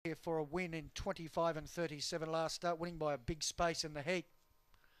for a win in 25 and 37 last start, winning by a big space in the heat.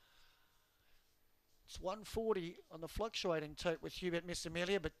 It's 140 on the fluctuating tote with Hubert Miss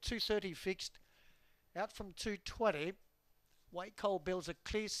Amelia, but 230 fixed out from 220. Waycole Bill's a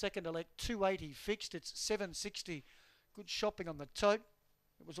clear second elect, 280 fixed. It's 760. Good shopping on the tote.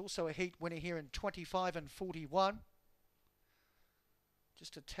 It was also a heat winner here in 25 and 41.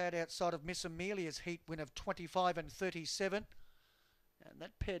 Just a tad outside of Miss Amelia's heat win of 25 and 37. And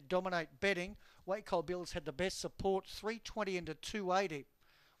that pair dominate betting. Waycole Bill's had the best support, 320 into 280.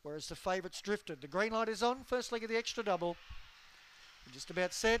 Whereas the favourites drifted. The green light is on. First leg of the extra double. We're just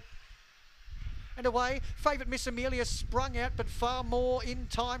about set. And away, favourite Miss Amelia sprung out, but far more in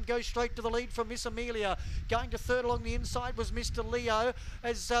time. Goes straight to the lead from Miss Amelia. Going to third along the inside was Mr. Leo.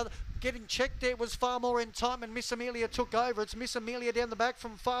 As getting checked there was Far More in Time, and Miss Amelia took over. It's Miss Amelia down the back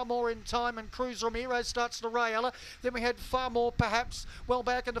from Far More in Time, and Cruz Ramirez starts to rail. Then we had Far More Perhaps. Well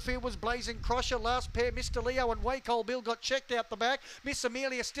back in the field was Blazing Crusher. Last pair, Mr. Leo and Waycole Bill got checked out the back. Miss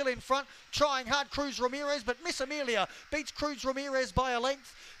Amelia still in front, trying hard Cruz Ramirez, but Miss Amelia beats Cruz Ramirez by a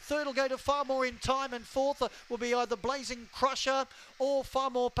length. Third will go to Far More in Time, and fourth will be either Blazing Crusher or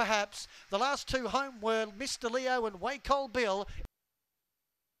Far More Perhaps. The last two home were Mr. Leo and Waycole Bill.